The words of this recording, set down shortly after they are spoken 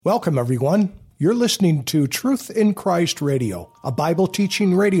Welcome, everyone. You're listening to Truth in Christ Radio, a Bible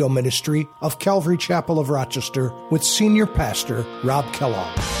teaching radio ministry of Calvary Chapel of Rochester with Senior Pastor Rob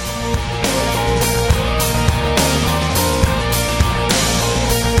Kellogg.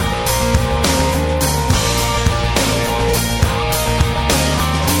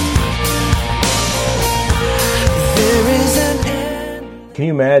 Can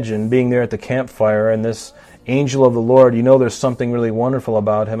you imagine being there at the campfire and this angel of the Lord, you know there's something really wonderful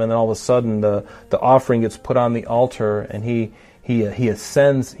about him, and then all of a sudden the offering gets put on the altar and he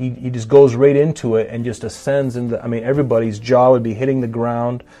ascends, he just goes right into it and just ascends into, everybody's jaw would be hitting the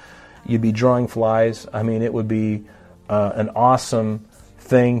ground, you'd be drawing flies. It would be an awesome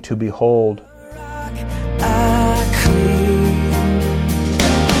thing to behold.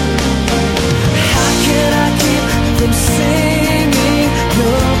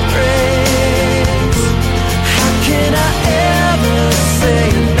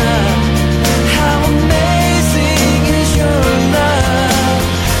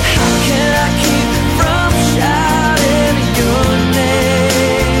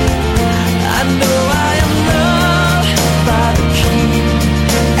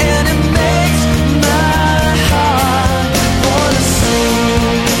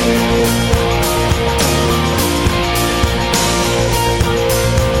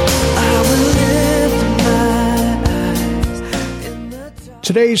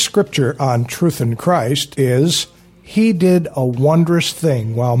 Today's scripture on Truth in Christ is, "He did a wondrous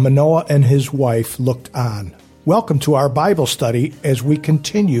thing while Manoah and his wife looked on." Welcome to our Bible study as we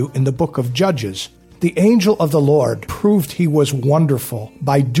continue in the book of Judges. The angel of the Lord proved he was wonderful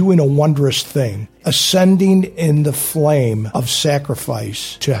by doing a wondrous thing, ascending in the flame of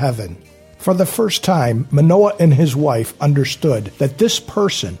sacrifice to heaven. For the first time, Manoah and his wife understood that this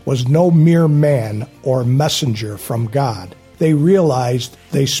person was no mere man or messenger from God. They realized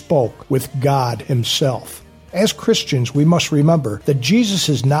they spoke with God himself. As Christians, we must remember that Jesus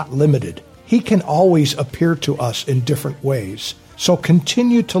is not limited. He can always appear to us in different ways. So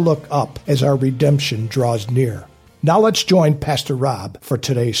continue to look up as our redemption draws near. Now let's join Pastor Rob for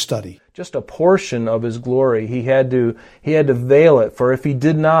today's study. Just a portion of his glory. He had to veil it, for if he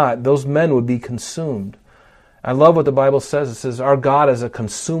did not, those men would be consumed. I love what the Bible says. It says, our God is a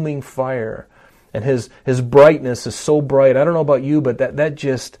consuming fire. And his brightness is so bright. I don't know about you, but that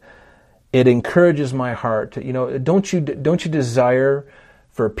just, it encourages my heart. Don't you desire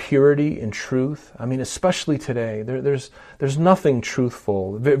for purity and truth? Especially today. There's nothing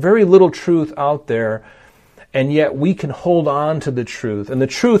truthful. Very little truth out there, and yet we can hold on to the truth. And the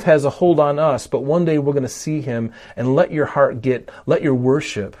truth has a hold on us, but one day we're going to see him, and let your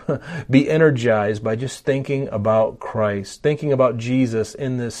worship be energized by just thinking about Christ, thinking about Jesus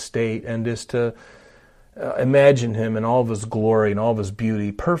in this state, and just to imagine him in all of his glory and all of his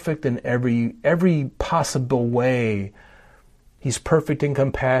beauty, perfect in every possible way. He's perfect in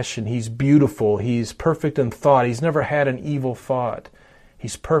compassion. He's beautiful. He's perfect in thought. He's never had an evil thought.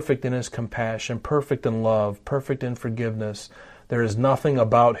 He's perfect in his compassion, perfect in love, perfect in forgiveness. There is nothing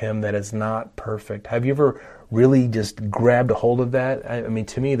about him that is not perfect. Have you ever really just grabbed a hold of that?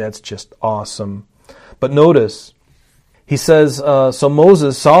 To me, that's just awesome. But notice, he says, so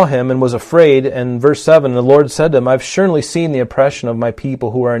Moses saw him and was afraid. And verse 7, the Lord said to him, I've surely seen the oppression of my people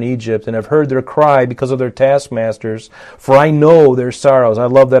who are in Egypt, and have heard their cry because of their taskmasters, for I know their sorrows. I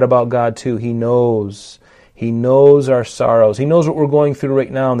love that about God too. He knows. He knows our sorrows. He knows what we're going through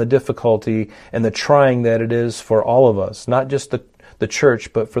right now and the difficulty and the trying that it is for all of us, not just the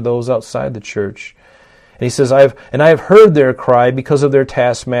church, but for those outside the church. And he says, I have heard their cry because of their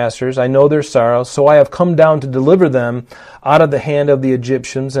taskmasters. I know their sorrows, so I have come down to deliver them out of the hand of the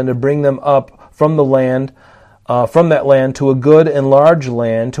Egyptians and to bring them up from the land, from that land to a good and large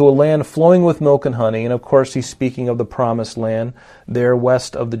land, to a land flowing with milk and honey. And of course, he's speaking of the promised land there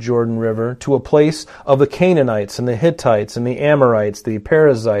west of the Jordan River, to a place of the Canaanites and the Hittites and the Amorites, the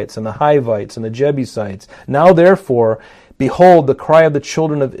Perizzites and the Hivites and the Jebusites. Now therefore, behold, the cry of the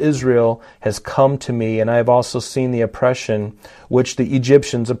children of Israel has come to me, and I have also seen the oppression which the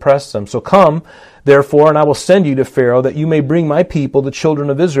Egyptians oppressed them. So come, therefore, and I will send you to Pharaoh, that you may bring my people, the children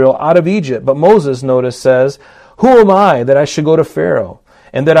of Israel, out of Egypt. But Moses, notice, says, who am I that I should go to Pharaoh,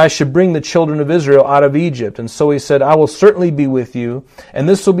 and that I should bring the children of Israel out of Egypt? And so he said, I will certainly be with you, and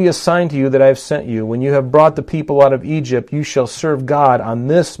this will be a sign to you that I have sent you. When you have brought the people out of Egypt, you shall serve God on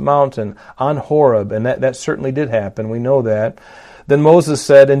this mountain, on Horeb. And that certainly did happen. We know that. Then Moses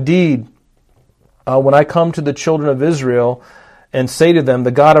said, indeed, when I come to the children of Israel and say to them,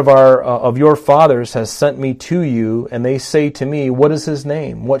 the God of your fathers has sent me to you, and they say to me, what is his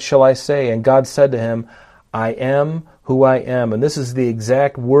name? What shall I say? And God said to him, I am who I am. And this is the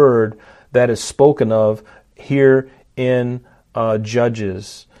exact word that is spoken of here in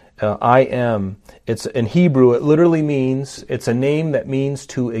Judges. I am. It's in Hebrew. It literally means, it's a name that means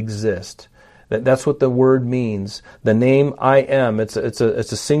to exist. That's what the word means. The name I am. It's a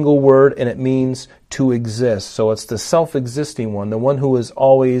single word, and it means to exist. So it's the self-existing one, the one who has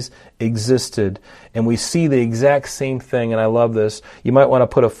always existed. And we see the exact same thing, and I love this. You might want to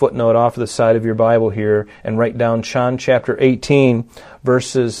put a footnote off to the side of your Bible here and write down John chapter 18,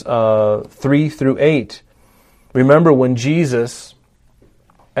 verses 3 through 8. Remember when Jesus,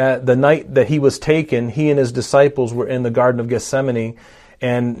 at the night that he was taken, he and his disciples were in the Garden of Gethsemane,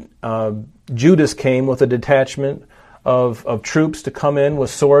 and Judas came with a detachment of troops to come in with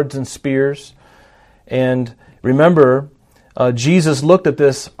swords and spears. And remember, Jesus looked at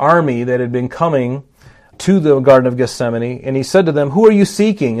this army that had been coming to the Garden of Gethsemane, and he said to them, "Who are you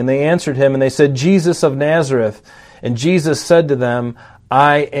seeking?" And they answered him, and they said, "Jesus of Nazareth." And Jesus said to them,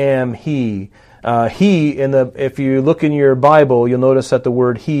 "I am he." If you look in your Bible, you'll notice that the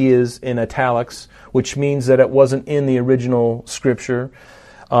word he is in italics, which means that it wasn't in the original scripture.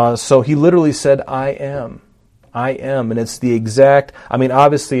 So he literally said, I am. And it's the exact,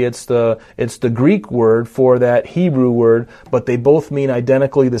 obviously it's the Greek word for that Hebrew word, but they both mean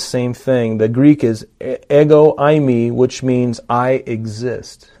identically the same thing. The Greek is ego eimi, which means I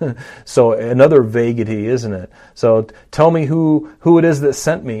exist. So another vaguity, isn't it? So tell me who it is that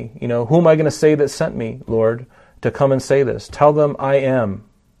sent me. Who am I going to say that sent me, Lord, to come and say this? Tell them I am,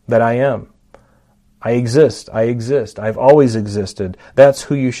 that I am. I exist. I've always existed. That's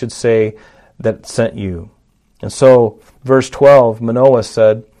who you should say that sent you. And so, verse 12, Manoah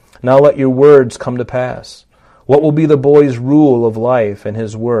said, "Now let your words come to pass. What will be the boy's rule of life and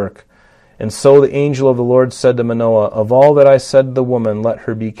his work?" And so the angel of the Lord said to Manoah, "Of all that I said to the woman, let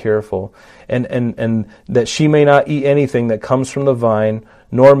her be careful, and that she may not eat anything that comes from the vine,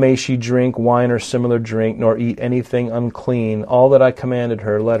 nor may she drink wine or similar drink, nor eat anything unclean. All that I commanded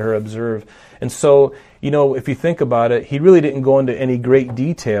her, let her observe." And so, if you think about it, he really didn't go into any great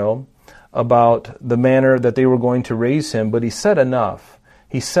detail about the manner that they were going to raise him, but he said enough.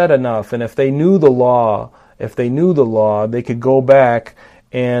 And if they knew the law, they could go back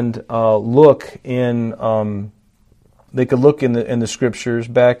and look in. They could look in the scriptures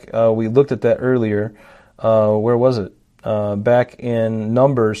back. We looked at that earlier. Where was it? Back in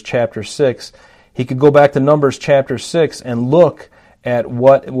Numbers chapter 6. He could go back to Numbers chapter 6 and look at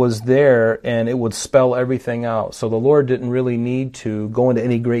what was there, and it would spell everything out. So the Lord didn't really need to go into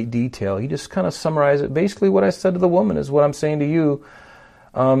any great detail. He just kind of summarized it. Basically, what I said to the woman is what I'm saying to you.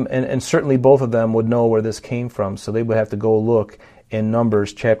 And certainly both of them would know where this came from. So they would have to go look in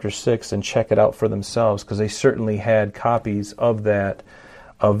Numbers chapter 6 and check it out for themselves, because they certainly had copies of that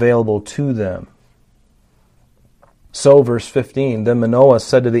available to them. So, verse 15, then Manoah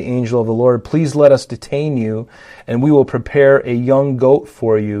said to the angel of the Lord, "Please let us detain you, and we will prepare a young goat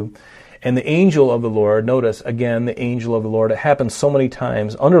for you." And the angel of the Lord, notice again, the angel of the Lord, it happens so many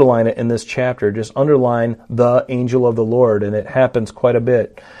times. Underline it in this chapter. Just underline the angel of the Lord, and it happens quite a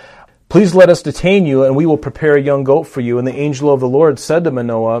bit. "Please let us detain you, and we will prepare a young goat for you." And the angel of the Lord said to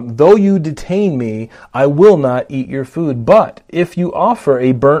Manoah, "Though you detain me, I will not eat your food. But if you offer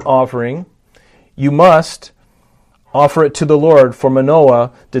a burnt offering, you must offer it to the Lord." For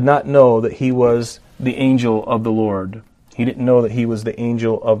Manoah did not know that he was the angel of the Lord. He didn't know that he was the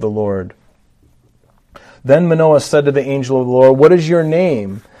angel of the Lord. Then Manoah said to the angel of the Lord, "What is your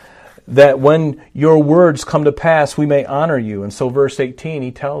name? That when your words come to pass, we may honor you." And so verse 18,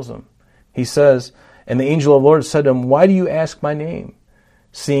 he tells him. He says, and the angel of the Lord said to him, "Why do you ask my name?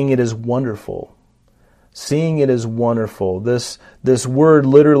 Seeing it is wonderful." Seeing it is wonderful. This word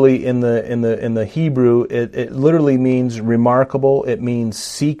literally in the Hebrew, it literally means remarkable. It means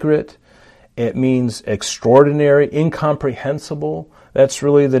secret. It means extraordinary, incomprehensible. That's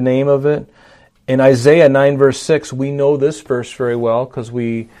really the name of it. In Isaiah 9 verse 6, we know this verse very well because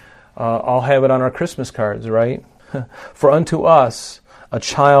we all have it on our Christmas cards, right? "For unto us a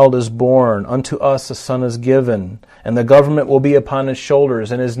child is born, unto us a son is given, and the government will be upon his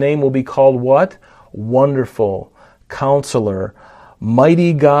shoulders, and his name will be called" what? "Wonderful, Counselor,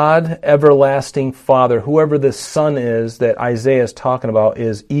 Mighty God, Everlasting Father." Whoever this Son is that Isaiah is talking about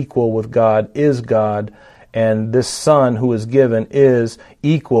is equal with God, is God, and this Son who is given is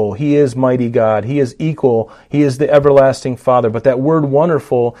equal. He is mighty God. He is equal. He is the Everlasting Father. But that word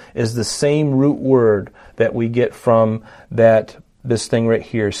wonderful is the same root word that we get from this thing right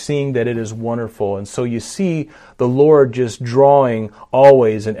here, seeing that it is wonderful. And so you see the Lord just drawing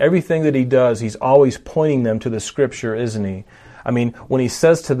always, and everything that he does, he's always pointing them to the Scripture, isn't he? I mean, when he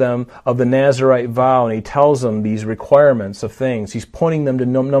says to them of the Nazirite vow and he tells them these requirements of things, he's pointing them to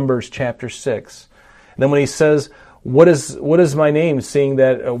Numbers chapter 6. And then when he says, what is my name, seeing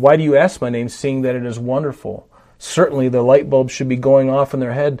that, why do you ask my name, seeing that it is wonderful? Certainly the light bulb should be going off in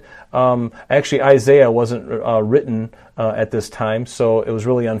their head. Actually, Isaiah wasn't written at this time, so it was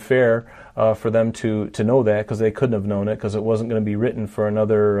really unfair for them to know that, because they couldn't have known it, because it wasn't going to be written for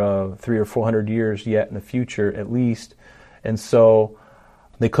another 300 or 400 years yet in the future at least. And so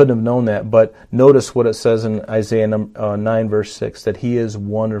they couldn't have known that. But notice what it says in Isaiah 9 verse 6, that he is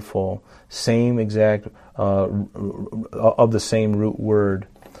wonderful, same exact, of the same root word.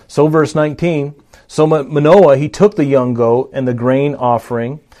 So verse 19, so Manoah, he took the young goat and the grain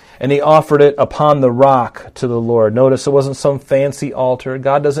offering, and he offered it upon the rock to the Lord. Notice it wasn't some fancy altar.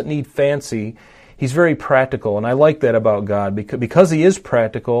 God doesn't need fancy. He's very practical, and I like that about God, because he is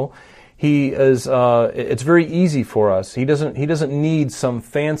practical. He is. It's very easy for us. He doesn't need some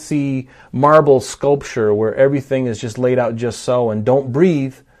fancy marble sculpture where everything is just laid out just so. And don't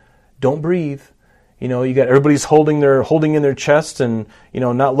breathe. You know, you got everybody's holding in their chest, and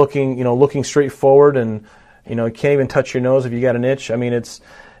not looking straight forward, and you can't even touch your nose if you got an itch. I mean,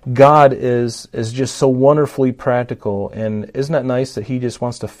 God is just so wonderfully practical, and isn't that nice that he just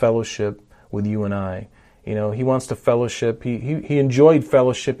wants to fellowship with you and I? He wants to fellowship. He enjoyed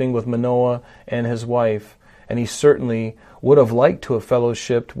fellowshipping with Manoah and his wife, and he certainly would have liked to have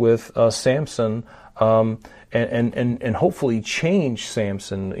fellowshipped with Samson, and hopefully change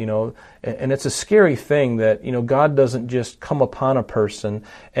Samson. And it's a scary thing that God doesn't just come upon a person.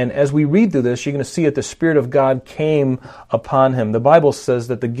 And as we read through this, you're going to see that the Spirit of God came upon him. The Bible says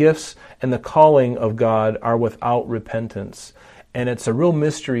that the gifts and the calling of God are without repentance. And it's a real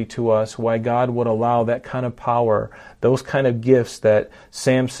mystery to us why God would allow that kind of power, those kind of gifts that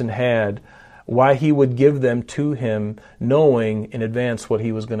Samson had, why he would give them to him, knowing in advance what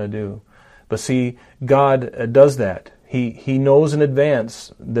he was going to do. But see, God does that. He knows in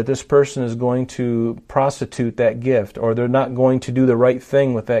advance that this person is going to prostitute that gift, or they're not going to do the right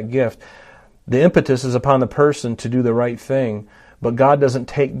thing with that gift. The impetus is upon the person to do the right thing. But God doesn't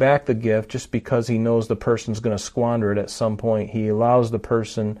take back the gift just because he knows the person's going to squander it at some point. He allows the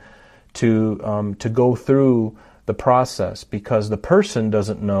person to go through the process, because the person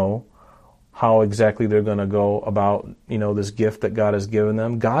doesn't know how exactly they're going to go about this gift that God has given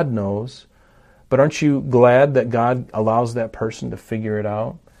them. God knows. But aren't you glad that God allows that person to figure it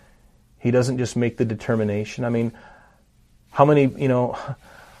out? He doesn't just make the determination. I mean, how many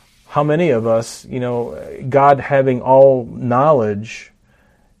of us, God having all knowledge,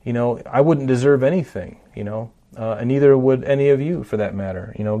 I wouldn't deserve anything, and neither would any of you for that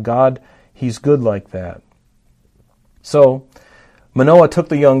matter. God, he's good like that. So Manoah took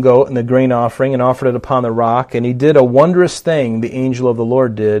the young goat and the grain offering and offered it upon the rock, and he did a wondrous thing, the angel of the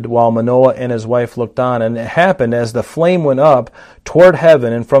Lord did, while Manoah and his wife looked on. And it happened as the flame went up toward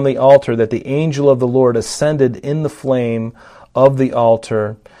heaven and from the altar, that the angel of the Lord ascended in the flame of the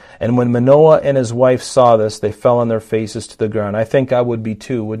altar. And when Manoah and his wife saw this, they fell on their faces to the ground. I think I would be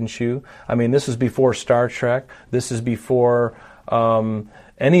too, wouldn't you? I mean, this is before Star Trek. This is before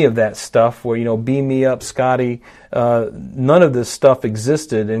any of that stuff where, beam me up, Scotty. None of this stuff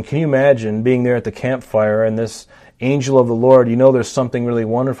existed. And can you imagine being there at the campfire and this angel of the Lord, there's something really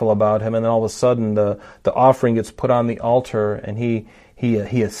wonderful about him, and then all of a sudden the offering gets put on the altar, and he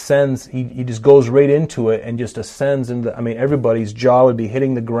ascends, he just goes right into it and just ascends into, everybody's jaw would be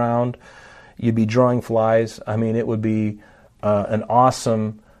hitting the ground. You'd be drawing flies. It would be an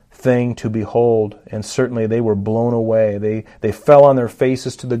awesome thing to behold, and certainly they were blown away. They fell on their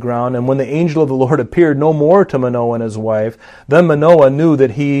faces to the ground, and when the angel of the Lord appeared no more to Manoah and his wife, then Manoah knew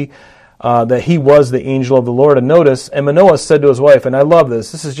that he was the angel of the Lord. And notice, and Manoah said to his wife, and I love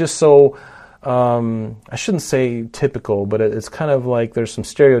this, this is just so, I shouldn't say typical, but it's kind of like there's some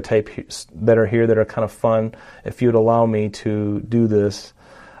stereotypes that are here that are kind of fun, if you'd allow me to do this.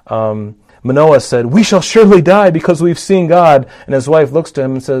 Manoah said, "We shall surely die because we've seen God." And his wife looks to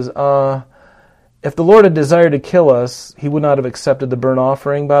him and says, if the Lord had desired to kill us, he would not have accepted the burnt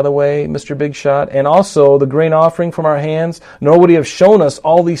offering, by the way, Mr. Big Shot, and also the grain offering from our hands, nor would he have shown us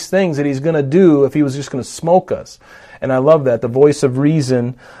all these things that he's going to do if he was just going to smoke us. And I love that. The voice of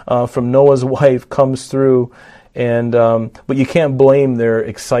reason from Noah's wife comes through. And but you can't blame their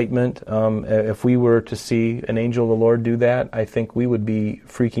excitement. If we were to see an angel of the Lord do that, I think we would be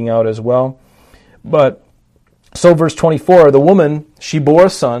freaking out as well. But so verse 24, the woman, she bore a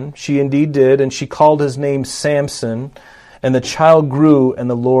son, she indeed did, and she called his name Samson, and the child grew, and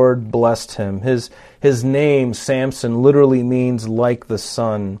the Lord blessed him. His name, Samson, literally means like the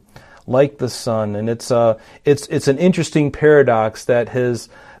sun. like the sun. And it's an interesting paradox that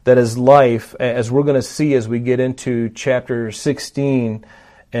his life, as we're going to see as we get into chapter 16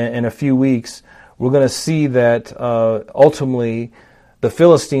 in a few weeks, we're going to see that ultimately the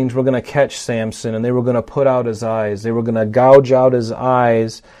Philistines were going to catch Samson, and they were going to put out his eyes. They were going to gouge out his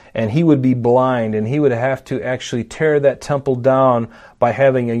eyes, and he would be blind, and he would have to actually tear that temple down by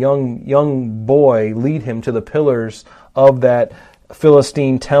having a young boy lead him to the pillars of that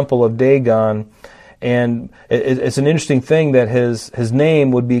Philistine temple of Dagon. And it's an interesting thing that his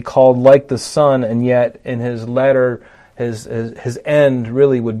name would be called like the sun, and yet in his latter, his end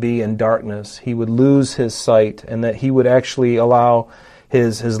really would be in darkness. He would lose his sight, and that he would actually allow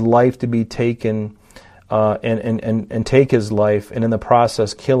his life to be taken and take his life, and in the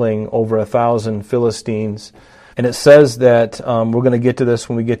process killing over 1,000 Philistines. And it says that, we're going to get to this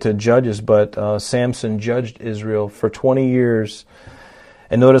when we get to Judges, but Samson judged Israel for 20 years.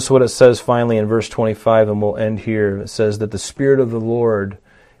 And notice what it says finally in verse 25, and we'll end here. It says that the Spirit of the Lord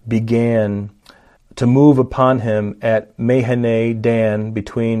began to move upon him at Mahane Dan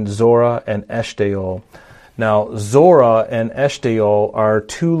between Zorah and Eshtaol. Now, Zorah and Eshtaol are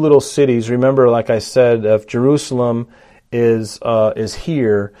two little cities. Remember, like I said, if Jerusalem is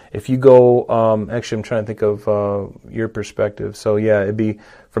here, if you go, actually I'm trying to think of your perspective. So yeah, it'd be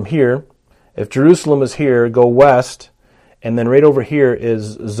from here. If Jerusalem is here, go west, and then right over here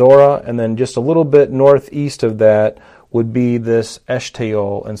is Zorah, and then just a little bit northeast of that would be this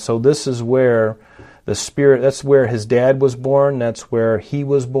Eshtaol. And so this is where the Spirit, that's where his dad was born, that's where he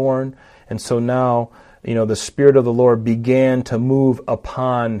was born. And so now, the Spirit of the Lord began to move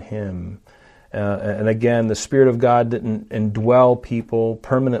upon him. And again, the Spirit of God didn't indwell people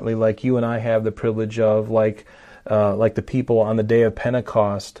permanently like you and I have the privilege of, like the people on the day of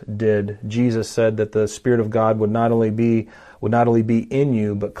Pentecost did. Jesus said that the Spirit of God would not only be in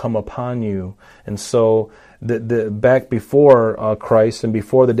you, but come upon you. And so the back before Christ and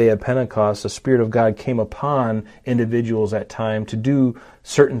before the day of Pentecost, the Spirit of God came upon individuals at time to do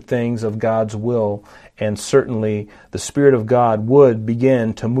certain things of God's will. And certainly the Spirit of God would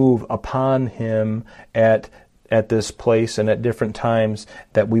begin to move upon him at this place and at different times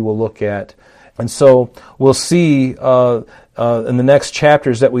that we will look at. And so we'll see in the next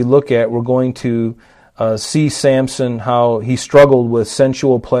chapters that we look at, we're going to see Samson, how he struggled with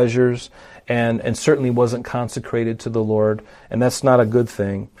sensual pleasures and certainly wasn't consecrated to the Lord, and that's not a good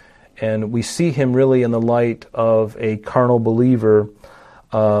thing. And we see him really in the light of a carnal believer,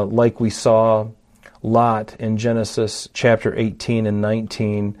 like we saw Lot in Genesis chapter 18 and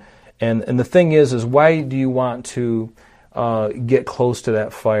 19. And the thing is why do you want to get close to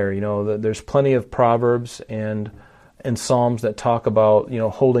that fire? There's plenty of Proverbs and Psalms that talk about,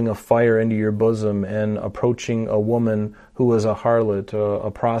 holding a fire into your bosom and approaching a woman who was a harlot, a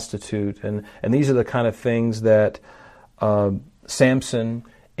prostitute. And these are the kind of things that Samson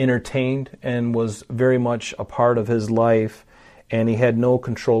entertained and was very much a part of his life, and he had no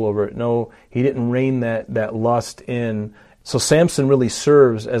control over it. No, he didn't rein that lust in. So Samson really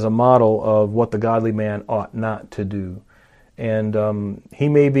serves as a model of what the godly man ought not to do. And he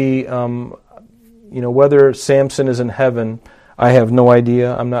may be, whether Samson is in heaven, I have no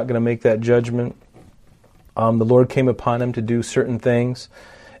idea. I'm not going to make that judgment. The Lord came upon him to do certain things.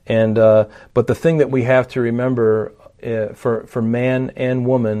 And but the thing that we have to remember for man and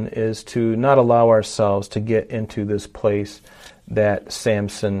woman is to not allow ourselves to get into this place that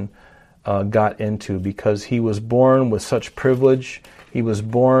Samson got into, because he was born with such privilege. He was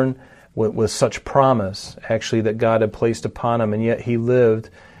born with such promise, actually, that God had placed upon him, and yet he lived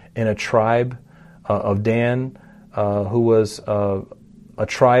in a tribe of Dan, who was a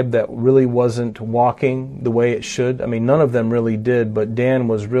tribe that really wasn't walking the way it should. I mean, none of them really did, but Dan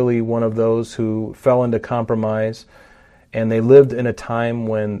was really one of those who fell into compromise, and they lived in a time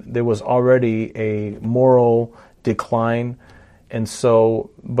when there was already a moral decline. And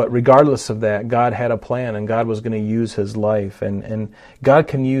so, but regardless of that, God had a plan, and God was going to use his life. And God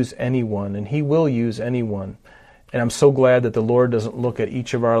can use anyone, and he will use anyone. And I'm so glad that the Lord doesn't look at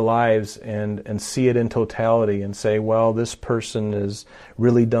each of our lives and see it in totality and say, well, this person has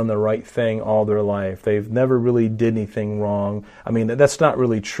really done the right thing all their life. They've never really did anything wrong. I mean, that's not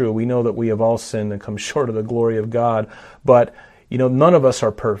really true. We know that we have all sinned and come short of the glory of God. But, none of us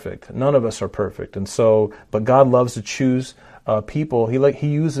are perfect. None of us are perfect. And so, but God loves to choose people. He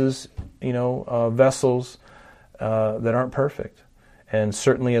uses, vessels that aren't perfect. And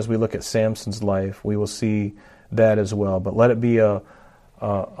certainly as we look at Samson's life, we will see that as well. But let it be a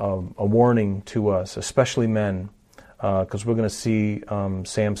warning to us, especially men, because we're going to see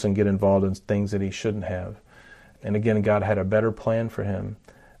Samson get involved in things that he shouldn't have. And again, God had a better plan for him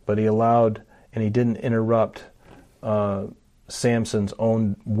but he allowed and he didn't interrupt Samson's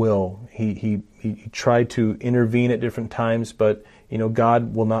own will. He tried to intervene at different times, but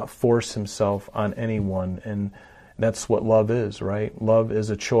God will not force himself on anyone, and that's what love is, right? Love is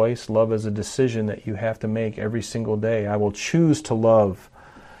a choice. Love is a decision that you have to make every single day. I will choose to love.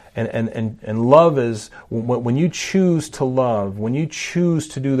 And love is, when you choose to love, when you choose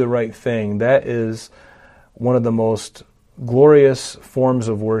to do the right thing, that is one of the most glorious forms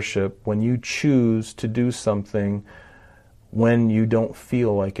of worship, when you choose to do something when you don't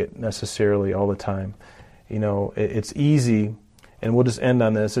feel like it necessarily all the time. It's easy, and we'll just end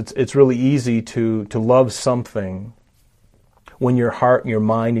on this, it's really easy to love something when your heart and your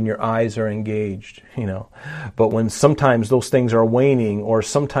mind and your eyes are engaged, But when sometimes those things are waning, or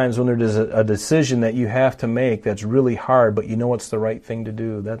sometimes when there's a decision that you have to make that's really hard, but you know it's the right thing to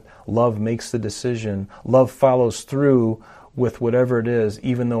do, that love makes the decision. Love follows through with whatever it is,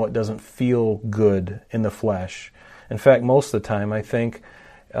 even though it doesn't feel good in the flesh. In fact, most of the time, I think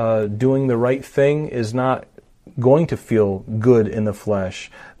doing the right thing is not going to feel good in the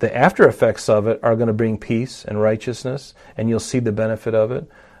flesh. The after effects of it are going to bring peace and righteousness, and you'll see the benefit of it.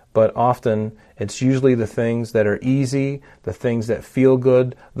 But often, it's usually the things that are easy, the things that feel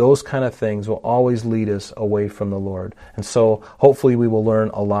good, those kind of things will always lead us away from the Lord. And so, hopefully, we will learn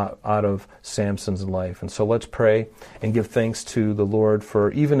a lot out of Samson's life. And so, let's pray and give thanks to the Lord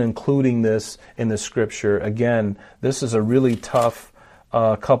for even including this in the Scripture. Again, this is a really tough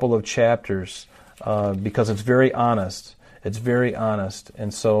couple of chapters because it's very honest. It's very honest.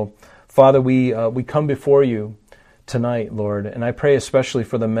 And so, Father, we come before you tonight, Lord, and I pray especially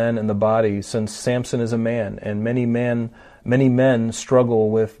for the men in the body, since Samson is a man, and many men struggle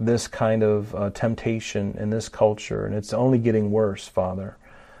with this kind of temptation in this culture, and it's only getting worse, Father.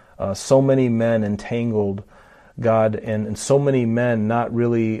 So many men entangled, God, and so many men not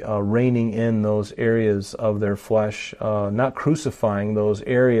really reining in those areas of their flesh, not crucifying those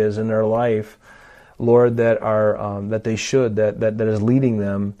areas in their life, Lord, that are that they should, that is leading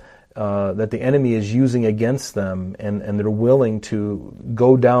them, that the enemy is using against them, and they're willing to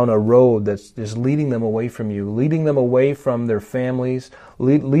go down a road that's just leading them away from you, leading them away from their families,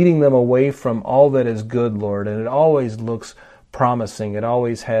 leading them away from all that is good, Lord. And it always looks promising. It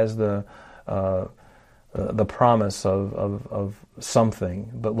always has the promise of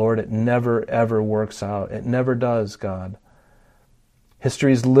something. But Lord, it never, ever works out. It never does, God.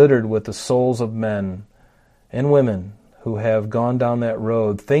 History is littered with the souls of men and women who have gone down that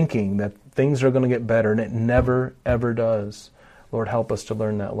road thinking that things are going to get better, and it never, ever does. Lord, help us to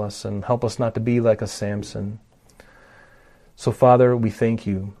learn that lesson. Help us not to be like a Samson. So, Father, we thank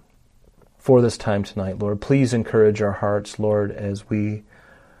you for this time tonight, Lord. Please encourage our hearts, Lord, as we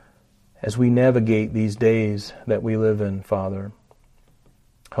navigate these days that we live in, Father.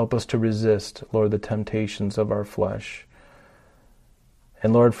 Help us to resist, Lord, the temptations of our flesh.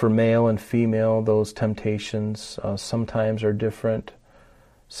 And Lord, for male and female, those temptations sometimes are different.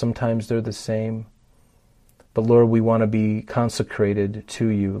 Sometimes they're the same. But Lord, we want to be consecrated to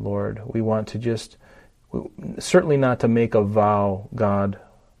you, Lord. We want to certainly not to make a vow, God.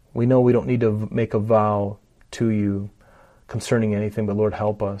 We know we don't need to make a vow to you concerning anything, but Lord,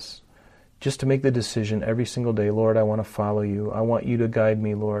 help us. Just to make the decision every single day, Lord, I want to follow you. I want you to guide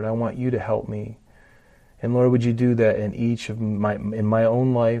me, Lord. I want you to help me. And Lord, would you do that in my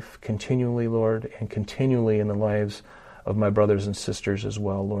own life continually, Lord, and continually in the lives of my brothers and sisters as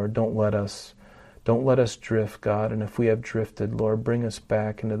well, Lord. Don't let us drift, God. And if we have drifted, Lord, bring us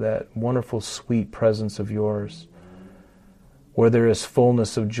back into that wonderful, sweet presence of yours, where there is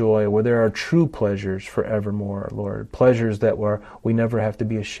fullness of joy, where there are true pleasures forevermore, Lord. Pleasures that we never have to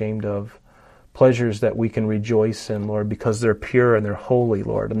be ashamed of. Pleasures that we can rejoice in, Lord, because they're pure and they're holy,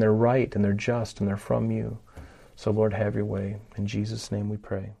 Lord, and they're right and they're just and they're from you. So, Lord, have your way. In Jesus' name we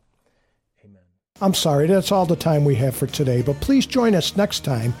pray. Amen. I'm sorry, that's all the time we have for today, but please join us next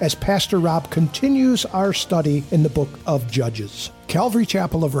time as Pastor Rob continues our study in the book of Judges. Calvary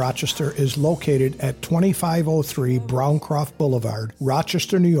Chapel of Rochester is located at 2503 Browncroft Boulevard,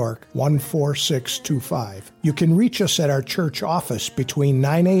 Rochester, New York, 14625. You can reach us at our church office between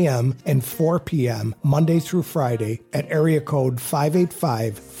 9 a.m. and 4 p.m. Monday through Friday at area code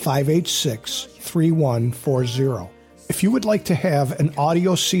 585-586-3140. If you would like to have an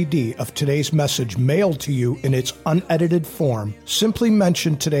audio CD of today's message mailed to you in its unedited form, simply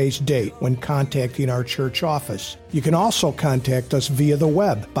mention today's date when contacting our church office. You can also contact us via the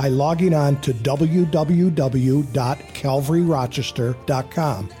web by logging on to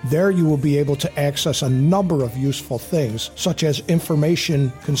www.calvaryrochester.com. There you will be able to access a number of useful things, such as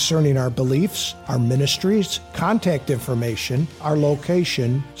information concerning our beliefs, our ministries, contact information, our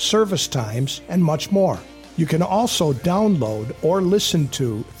location, service times, and much more. You can also download or listen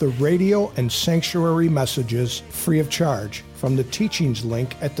to the radio and sanctuary messages free of charge from the teachings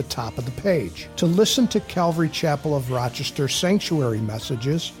link at the top of the page. To listen to Calvary Chapel of Rochester sanctuary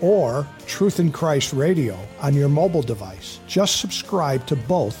messages or Truth in Christ Radio on your mobile device, just subscribe to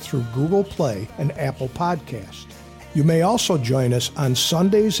both through Google Play and Apple Podcast. You may also join us on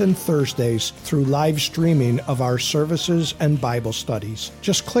Sundays and Thursdays through live streaming of our services and Bible studies.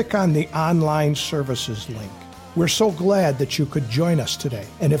 Just click on the online services link. We're so glad that you could join us today.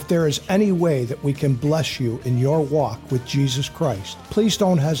 And if there is any way that we can bless you in your walk with Jesus Christ, please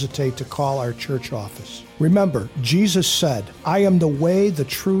don't hesitate to call our church office. Remember, Jesus said, "I am the way, the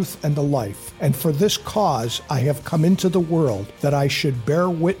truth, and the life, and for this cause I have come into the world, that I should bear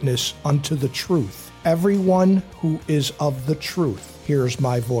witness unto the truth. Everyone who is of the truth hears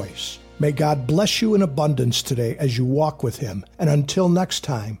my voice." May God bless you in abundance today as you walk with Him. And until next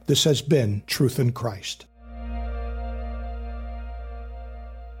time, this has been Truth in Christ.